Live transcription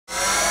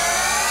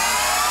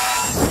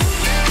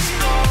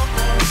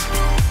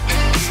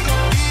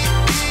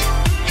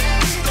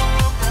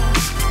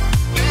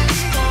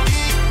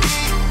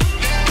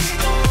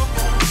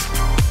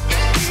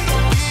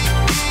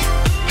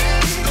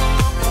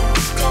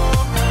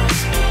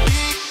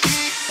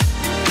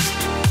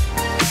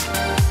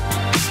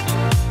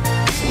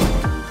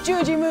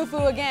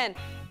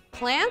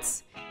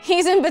plants,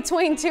 he's in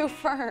between two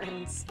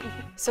ferns.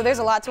 So there's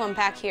a lot to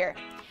unpack here.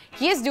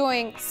 He is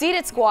doing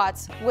seated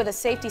squats with a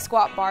safety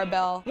squat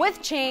barbell,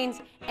 with chains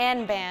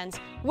and bands,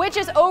 which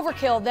is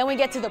overkill. Then we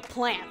get to the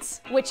plants,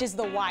 which is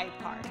the wide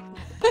part.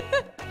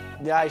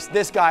 Yeah,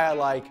 this guy I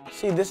like.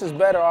 See, this is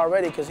better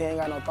already because he ain't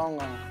got no thong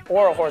on.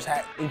 Or a horse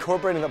hat.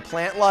 Incorporating the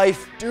plant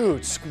life.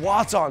 Dude,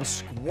 squats on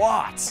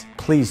squats.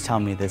 Please tell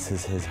me this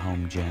is his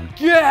home gym.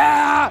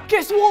 Yeah!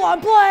 Get swole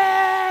on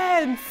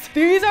plants!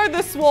 These are the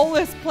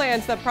swollest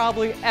plants that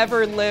probably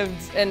ever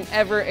lived and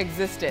ever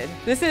existed.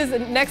 This is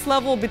next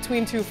level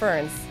between two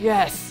ferns.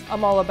 Yes,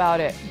 I'm all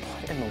about it.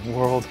 What in the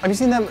world? Have you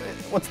seen them?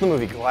 What's the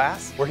movie,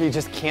 Glass? Where he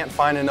just can't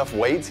find enough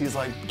weights. He's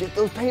like, get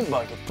those paint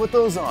buckets, put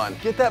those on.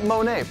 Get that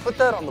Monet, put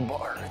that on the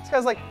bar. This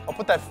guy's like, I'll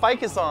put that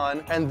ficus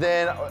on, and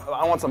then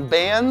I want some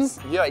bands.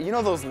 Yeah, you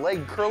know those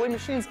leg curly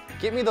machines?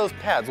 Get me those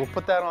pads, we'll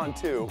put that on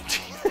too.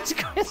 This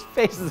guy's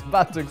face is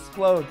about to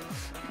explode.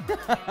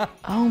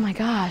 Oh my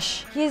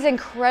gosh, he's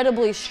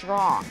incredibly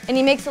strong. And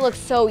he makes it look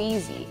so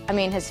easy. I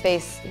mean, his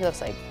face, he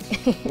looks like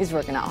he's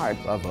working out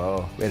hard.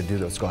 Bravo, way to do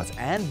those squats.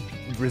 And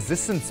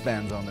resistance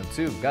bands on them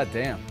too. God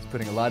damn, he's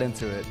putting a lot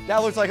into it.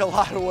 That looks like a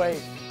lot of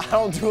weight. I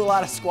don't do a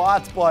lot of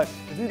squats, but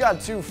if you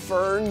got two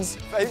ferns,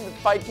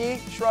 spiky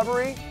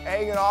shrubbery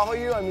hanging off of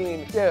you, I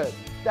mean, dude,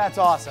 that's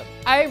awesome.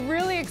 I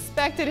really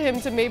expected him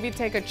to maybe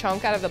take a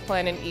chunk out of the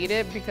plant and eat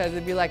it because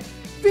it'd be like,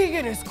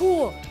 vegan is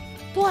cool,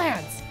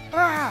 plants.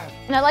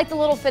 And I like the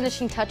little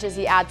finishing touches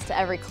he adds to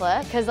every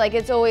clip, because like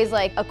it's always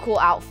like a cool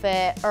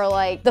outfit or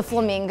like the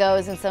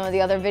flamingos in some of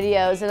the other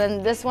videos, and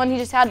then this one he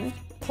just had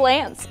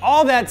plants.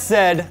 All that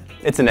said,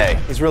 it's an A.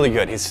 He's really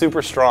good. He's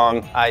super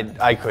strong.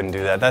 I couldn't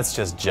do that. That's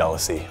just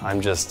jealousy.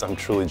 I'm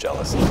truly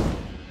jealous.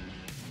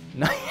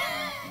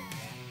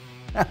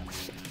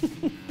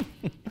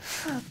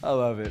 I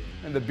love it.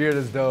 And the beard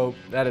is dope.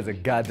 That is a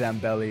goddamn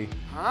belly.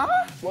 Huh?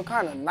 What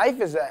kind of knife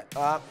is that?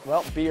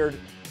 Well, beard.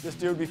 This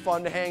dude would be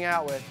fun to hang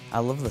out with. I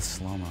love the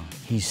slow-mo.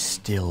 He's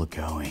still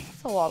going.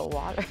 It's a lot of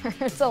water.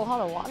 It's a lot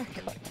of water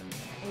going.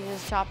 You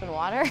just chopping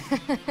water?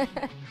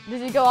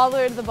 Did you go all the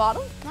way to the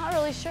bottom? Not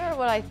really sure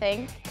what I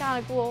think. Kind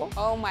of cool.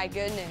 Oh my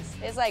goodness.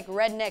 It's like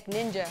redneck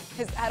ninja.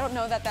 I don't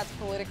know that that's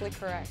politically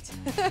correct.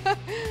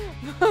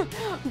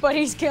 But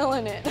he's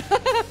killing it.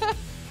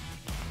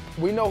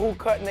 We know who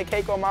cutting the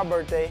cake on my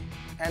birthday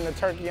and the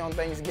turkey on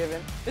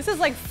Thanksgiving. This is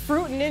like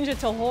Fruit Ninja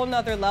to a whole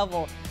nother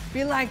level.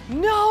 Be like,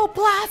 no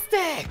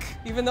plastic!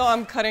 Even though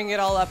I'm cutting it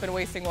all up and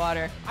wasting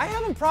water. I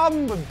have a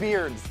problem with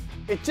beards.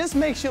 It just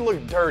makes you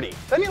look dirty.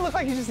 Doesn't he look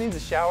like he just needs a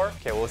shower?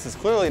 Okay, well this is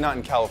clearly not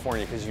in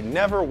California because you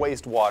never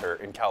waste water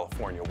in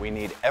California. We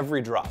need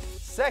every drop.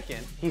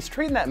 Second, he's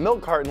treating that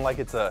milk carton like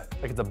it's a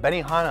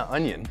Benihana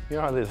onion. You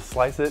know how they just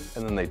slice it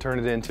and then they turn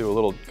it into a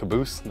little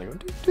caboose and they go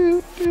doo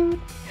doo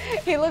doo.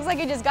 He looks like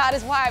he just got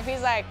his wife.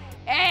 He's like,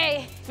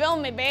 hey,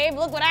 film me, babe.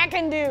 Look what I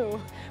can do.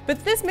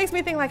 But this makes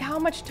me think, like, how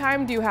much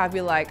time do you have?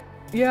 You're like,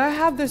 yeah, I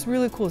have this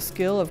really cool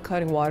skill of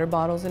cutting water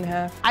bottles in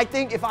half. I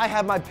think if I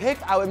had my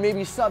pick, I would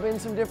maybe sub in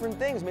some different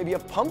things. Maybe a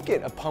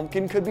pumpkin. A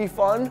pumpkin could be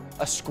fun.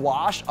 A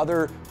squash,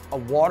 a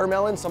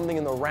watermelon, something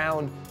in the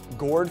round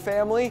gourd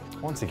family.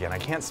 Once again, I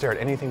can't stare at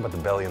anything but the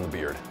belly and the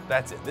beard.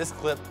 That's it. This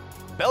clip,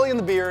 belly and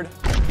the beard,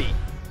 B.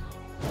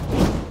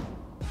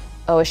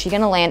 Oh, is she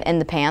gonna land in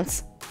the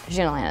pants? She's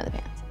gonna land in the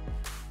pants.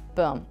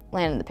 Boom,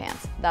 land in the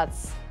pants.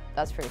 That's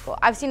pretty cool.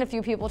 I've seen a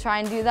few people try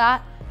and do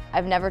that.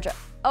 I've never tried.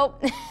 Oh,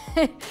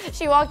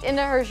 she walked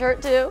into her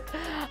shirt too.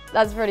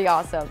 That's pretty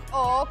awesome.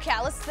 Oh,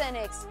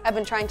 calisthenics. I've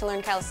been trying to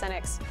learn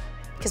calisthenics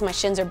because my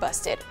shins are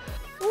busted.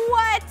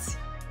 What?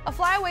 A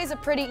flyaway is a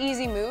pretty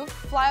easy move.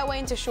 Flyaway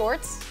into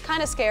shorts,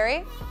 kind of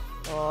scary.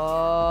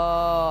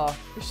 Oh,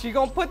 is she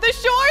gonna put the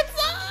shorts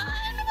on?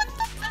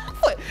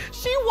 What the?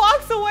 She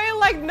walks away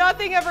like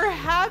nothing ever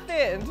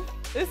happened.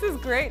 This is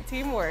great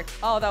teamwork.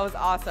 Oh, that was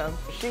awesome.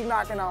 She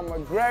knocking out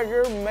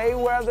McGregor,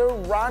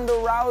 Mayweather, Ronda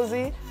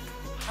Rousey,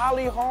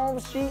 Holly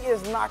Holmes. She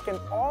is knocking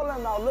all of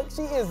them out. Look,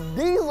 she is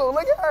Diesel.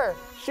 Look at her.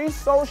 She's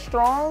so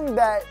strong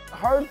that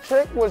her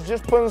trick was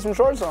just putting some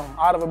shorts on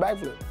out of a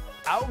backflip.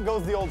 Out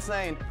goes the old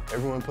saying,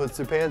 everyone puts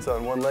their pants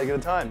on one leg at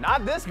a time.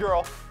 Not this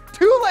girl.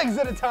 2 legs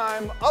at a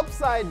time,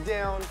 upside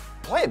down.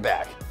 Play it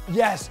back.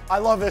 Yes, I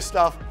love this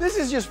stuff. This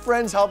is just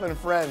friends helping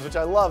friends, which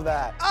I love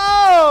that.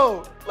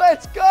 Oh,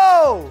 let's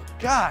go.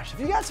 Gosh, if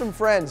you got some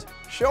friends,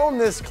 show them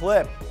this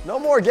clip. No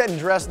more getting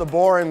dressed the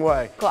boring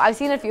way. Cool, I've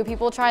seen a few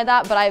people try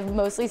that, but I've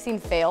mostly seen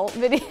fail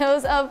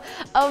videos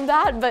of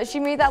that, but she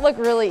made that look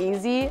really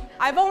easy.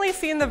 I've only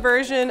seen the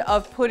version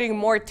of putting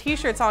more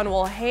t-shirts on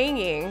while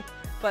hanging,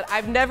 but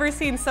I've never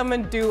seen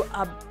someone do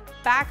a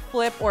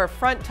backflip or a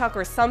front tuck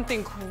or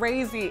something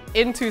crazy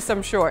into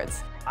some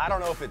shorts. I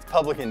don't know if it's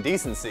public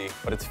indecency,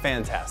 but it's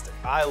fantastic.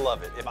 I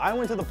love it. If I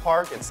went to the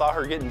park and saw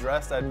her getting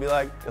dressed, I'd be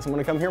like, guess I'm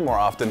gonna come here more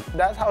often.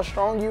 That's how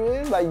strong you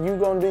is? Like you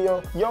gonna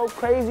do your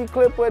crazy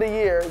clip of the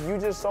year. You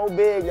just so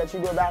big that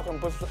you go back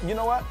and put, you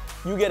know what?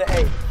 You get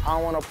an A. I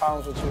don't want no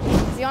problems with you.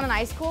 Is he on an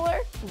ice cooler?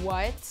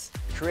 What?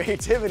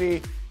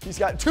 Creativity. He's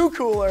got 2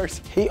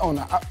 coolers. He on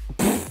the,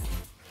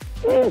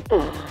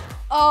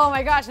 Oh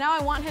my gosh, now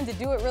I want him to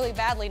do it really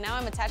badly. Now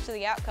I'm attached to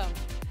the outcome.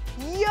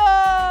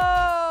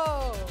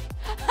 Yo!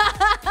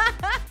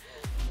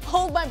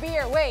 Hold my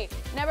beer, wait,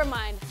 never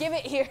mind, give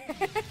it here.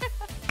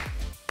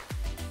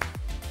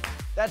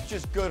 That's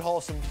just good,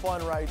 wholesome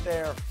fun right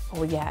there.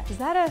 Oh yeah, is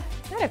that a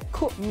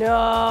cool?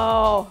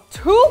 No,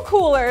 2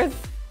 coolers.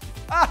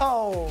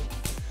 Oh!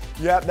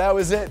 Yep, that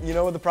was it. You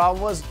know what the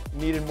problem was?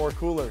 Needed more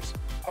coolers.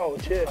 Oh,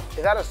 shit.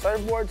 Is that a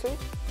surfboard too?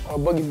 Or a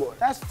boogie board?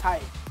 That's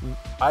tight.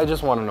 I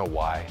just want to know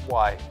why.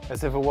 Why?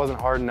 As if it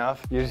wasn't hard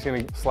enough, you're just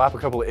gonna slap a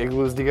couple of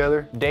igloos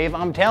together? Dave,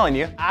 I'm telling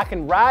you, I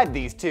can ride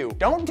these 2.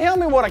 Don't tell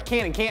me what I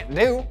can and can't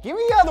do. Give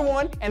me the other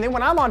one, and then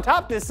when I'm on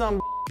top of this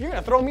you're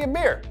gonna throw me a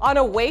beer. On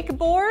a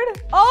wakeboard?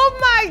 Oh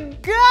my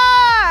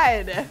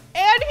God!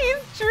 And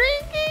he's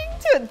drinking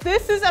too.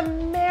 This is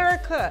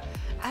America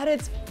at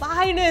its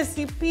finest,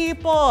 you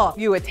people.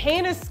 You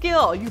attain a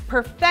skill, you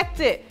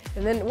perfect it,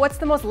 and then what's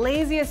the most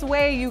laziest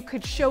way you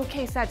could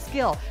showcase that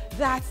skill?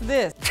 That's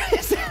this.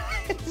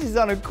 She's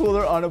on a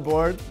cooler on a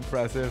board.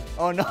 Impressive.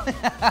 Oh no.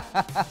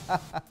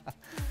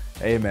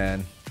 Hey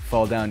man,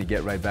 fall down, you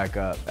get right back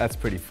up. That's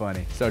pretty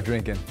funny. Start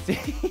drinking.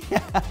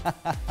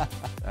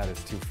 That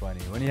is too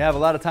funny. When you have a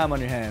lot of time on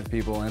your hands,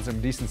 people, and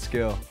some decent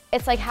skill.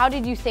 It's like, how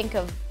did you think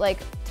of like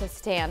to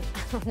stand?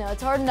 I don't know,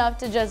 it's hard enough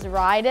to just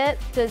ride it,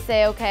 to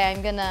say, okay,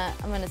 I'm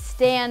gonna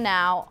stand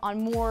now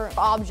on more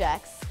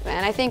objects.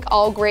 And I think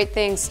all great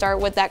things start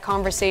with that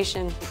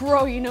conversation.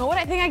 Bro, you know what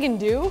I think I can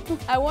do?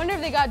 I wonder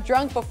if they got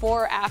drunk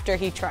before or after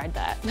he tried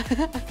that.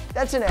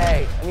 That's an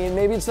A. I mean,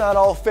 maybe it's not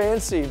all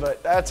fancy,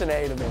 but that's an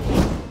A to me.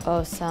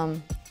 Oh,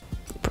 some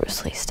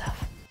Bruce Lee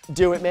stuff.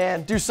 Do it,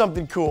 man. Do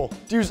something cool.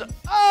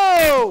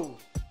 Oh!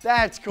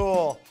 That's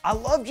cool. I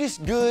love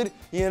just good,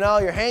 you know,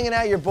 you're hanging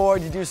out your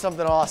board, you do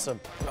something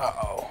awesome.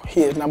 Uh-oh,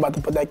 he is not about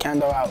to put that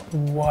candle out.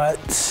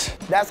 What?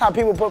 That's how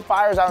people put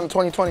fires out in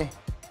 2020.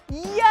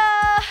 Yo!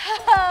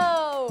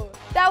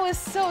 That was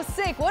so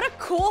sick. What a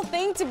cool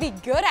thing to be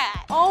good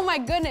at. Oh my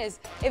goodness.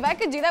 If I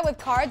could do that with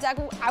cards,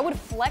 I would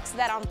flex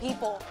that on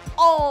people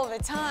all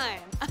the time.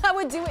 I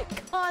would do it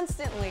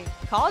constantly.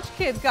 College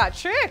kids got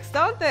tricks,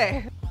 don't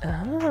they?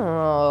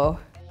 Oh.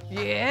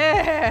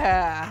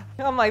 Yeah.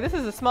 I'm like, this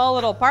is a small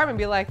little apartment.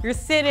 Be like, you're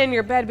sitting in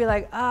your bed, be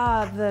like,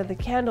 the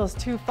candle's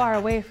too far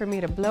away for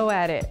me to blow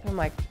at it. I'm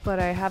like, but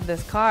I have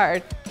this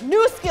card.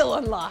 New skill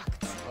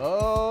unlocked.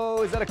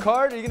 Oh, is that a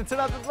card? Are you gonna turn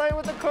out the flame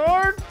with the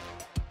card?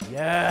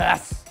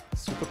 Yes.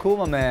 Super cool,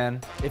 my man.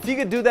 If you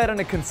could do that on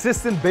a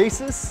consistent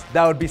basis,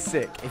 that would be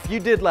sick. If you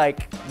did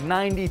like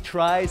 90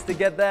 tries to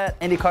get that,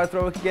 any card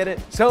thrower could get it.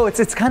 So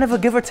it's kind of a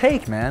give or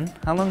take, man.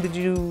 How long did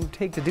you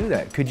take to do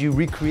that? Could you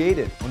recreate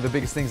it? One of the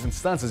biggest things in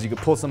stunts is you could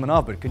pull someone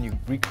off, but can you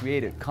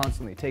recreate it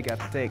constantly, take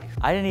after take?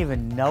 I didn't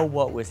even know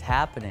what was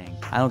happening.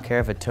 I don't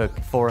care if it took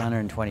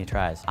 420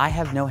 tries. I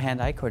have no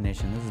hand-eye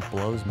coordination. This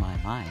blows my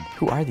mind.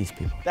 Who are these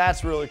people?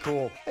 That's really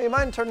cool. Hey, you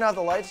mind turning out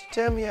the lights,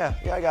 Tim? Yeah,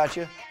 I got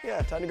you.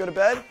 Yeah, time to go to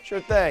bed?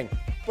 Sure thing.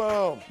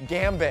 Boom,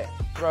 Gambit,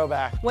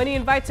 throwback. When he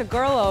invites a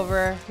girl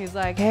over, he's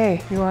like,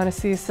 hey, you wanna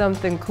see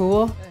something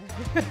cool?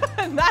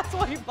 And that's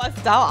when he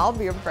busts out. I'll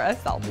be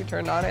impressed. I'll be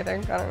turned on, I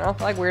think. I don't know.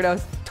 Like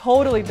weirdos.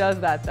 Totally does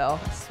that though.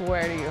 I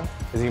swear to you.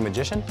 Is he a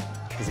magician?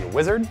 Is he a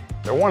wizard?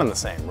 They're one and the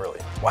same,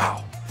 really.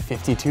 Wow,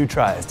 52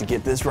 tries to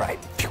get this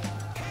right. Phew.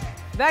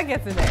 That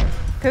gets an A,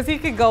 because he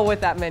could go with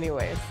that many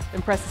ways.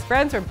 Impress his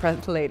friends or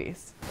impress the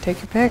ladies. Take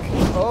your pick.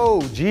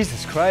 Oh,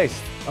 Jesus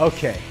Christ.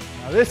 Okay,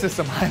 now this is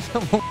some high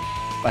level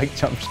bike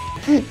jump.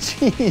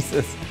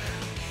 Jesus.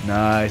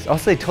 Nice.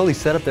 Also, they totally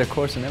set up their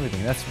course and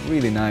everything. That's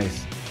really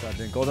nice.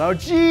 Oh,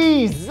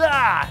 Jesus!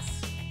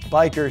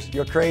 Bikers,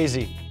 you're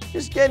crazy.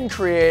 Just getting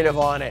creative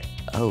on it.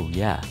 Oh,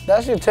 yeah.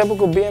 That's your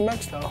typical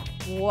BMX though.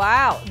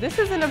 Wow, this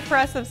is an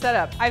impressive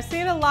setup. I've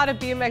seen a lot of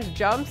BMX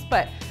jumps,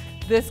 but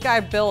this guy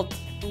built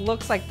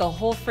looks like the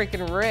whole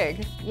freaking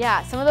rig.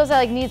 Yeah, some of those I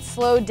like need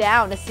slowed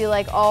down to see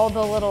like all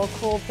the little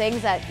cool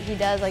things that he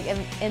does like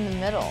in the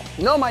middle.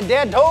 No, my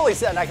dad totally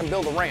said I can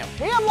build a ramp.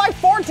 We have like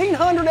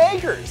 1,400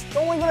 acres. It's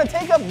only gonna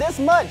take up this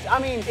much. I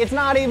mean, it's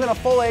not even a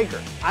full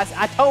acre.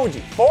 I told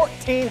you,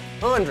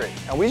 1,400.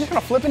 And we just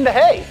gonna flip into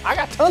hay. I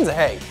got tons of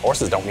hay.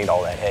 Horses don't need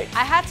all that hay.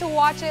 I had to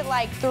watch it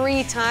like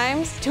 3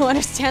 times to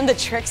understand the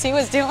tricks he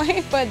was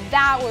doing, but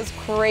that was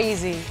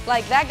crazy.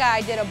 Like that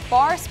guy did a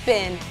bar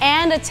spin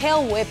and a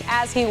tail whip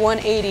as he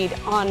 180'd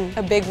on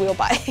a big wheel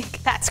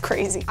bike. That's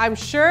crazy. I'm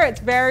sure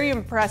it's very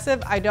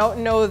impressive. I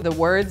don't know the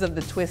words of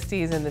the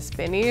twisties and the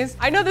spinnies.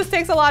 I know this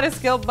takes a lot of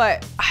skill,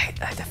 but I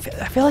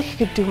feel like you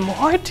could do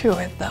more to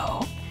it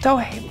though. Don't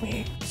hate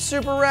me.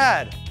 Super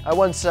rad. I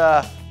once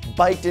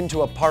biked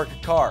into a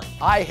parked car.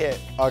 I hit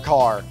a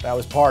car that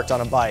was parked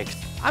on a bike.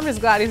 I'm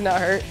just glad he's not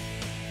hurt.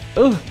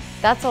 Ooh,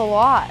 that's a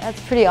lot. That's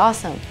pretty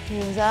awesome.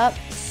 Moves up,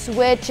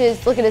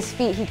 switches, look at his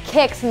feet. He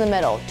kicks in the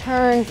middle,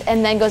 turns,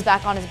 and then goes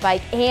back on his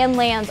bike and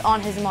lands on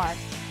his mark.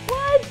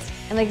 What?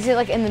 And like, he's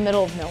like in the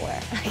middle of nowhere.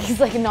 He's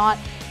like not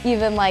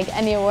even like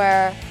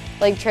anywhere,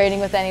 like training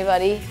with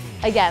anybody.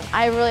 Again,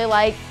 I really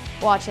like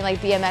watching like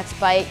BMX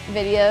bike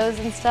videos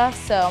and stuff,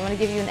 so I'm gonna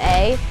give you an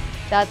A.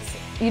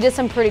 You did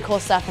some pretty cool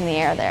stuff in the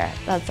air there.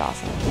 That's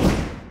awesome.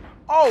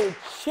 Oh,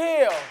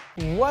 chill.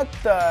 What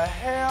the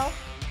hell?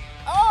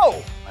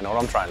 Oh! I know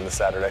what I'm trying this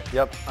Saturday.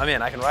 Yep, I'm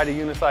in. I can ride a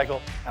unicycle,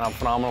 and I'm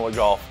phenomenal at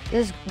golf.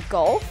 Is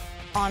golf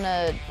on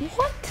a,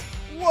 what?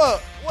 Whoa,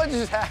 what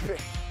just happened?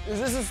 Is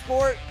this a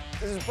sport?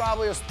 This is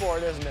probably a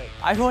sport, isn't it?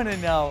 I want to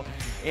know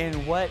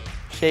in what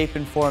shape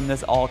and form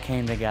this all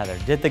came together.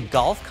 Did the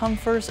golf come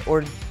first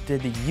or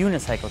did the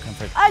unicycle come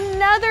first?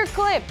 Another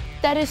clip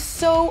that is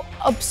so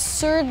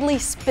absurdly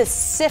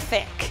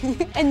specific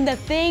and the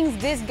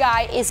things this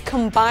guy is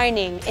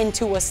combining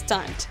into a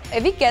stunt.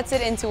 If he gets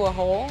it into a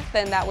hole,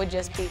 then that would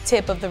just be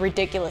tip of the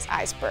ridiculous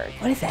iceberg.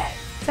 What is that?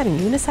 Is that a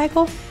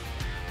unicycle?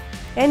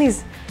 And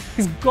he's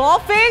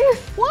golfing?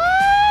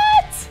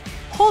 What?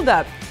 Hold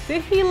up.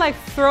 Did he like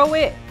throw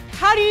it?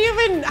 How do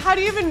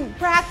you even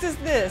practice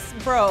this,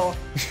 bro?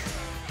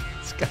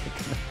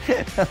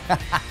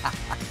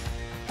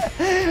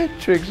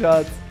 Trick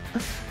shots.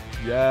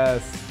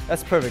 Yes.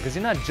 That's perfect, because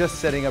you're not just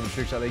setting up a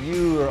trick shot. Like,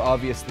 you are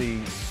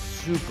obviously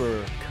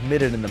super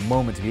committed in the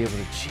moment to be able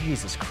to,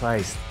 Jesus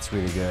Christ, it's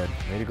really good.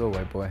 Way to go,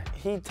 white boy.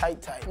 He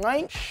tight.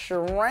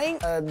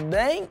 Shrank, a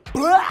dang,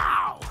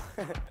 blow!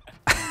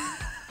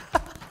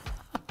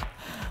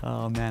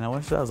 Oh man, I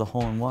wish that was a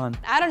hole-in-one.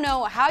 I don't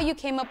know how you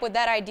came up with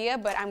that idea,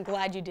 but I'm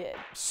glad you did.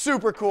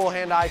 Super cool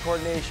hand-eye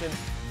coordination.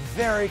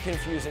 Very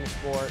confusing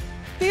sport.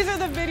 These are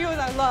the videos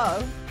I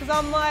love, because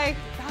I'm like,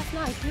 that's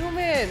not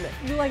human.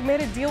 You like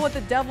made a deal with the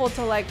devil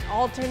to like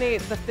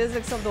alternate the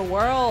physics of the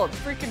world.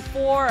 Freaking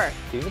 4.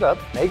 Keep it up,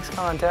 makes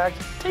contact,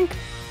 tink.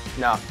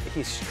 No,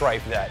 he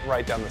striped that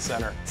right down the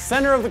center.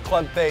 Center of the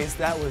club face,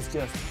 that was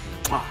just,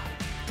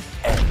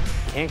 hey,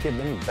 can't get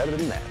any better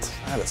than that.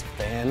 That is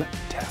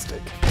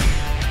fantastic.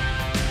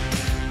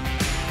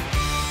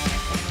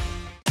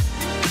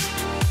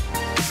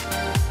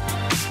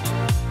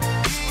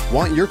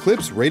 Want your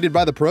clips rated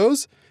by the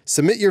pros?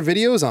 Submit your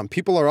videos on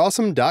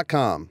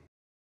peopleareawesome.com.